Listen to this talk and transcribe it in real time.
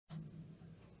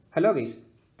Hello guys,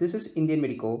 this is Indian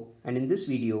Medico and in this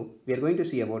video we are going to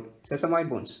see about sesamoid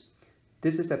bones.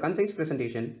 This is a concise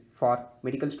presentation for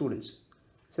medical students.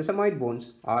 Sesamoid bones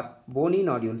are bony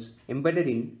nodules embedded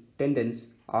in tendons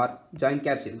or joint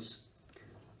capsules.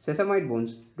 Sesamoid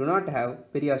bones do not have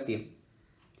periosteum.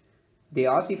 They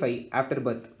ossify after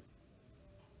birth.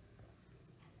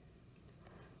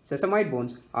 Sesamoid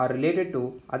bones are related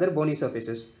to other bony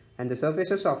surfaces and the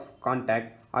surfaces of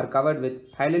contact are covered with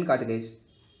hyaline cartilage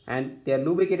and they are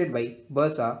lubricated by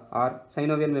bursa or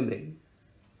synovial membrane.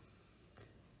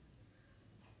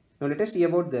 Now let us see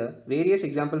about the various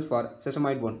examples for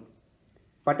sesamoid bone.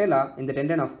 Patella in the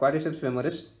tendon of quadriceps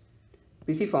femoris,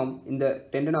 pisiform in the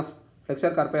tendon of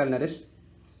flexor carpi ulnaris,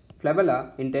 flabella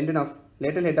in tendon of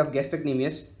lateral head of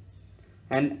gastrocnemius,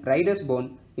 and riders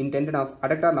bone in tendon of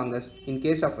adductor longus in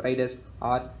case of riders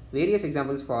are various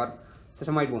examples for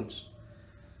sesamoid bones.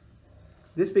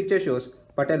 This picture shows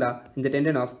patella in the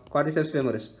tendon of quadriceps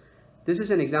femoris. This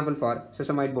is an example for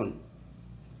sesamoid bone.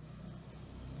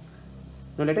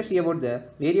 Now let us see about the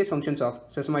various functions of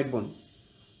sesamoid bone.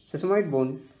 Sesamoid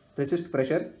bone resist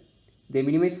pressure, they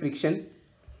minimize friction,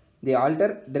 they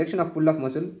alter direction of pull of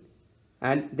muscle,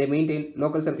 and they maintain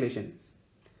local circulation.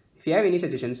 If you have any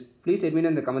suggestions, please let me know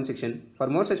in the comment section. For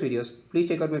more such videos, please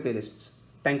check out my playlists.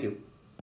 Thank you.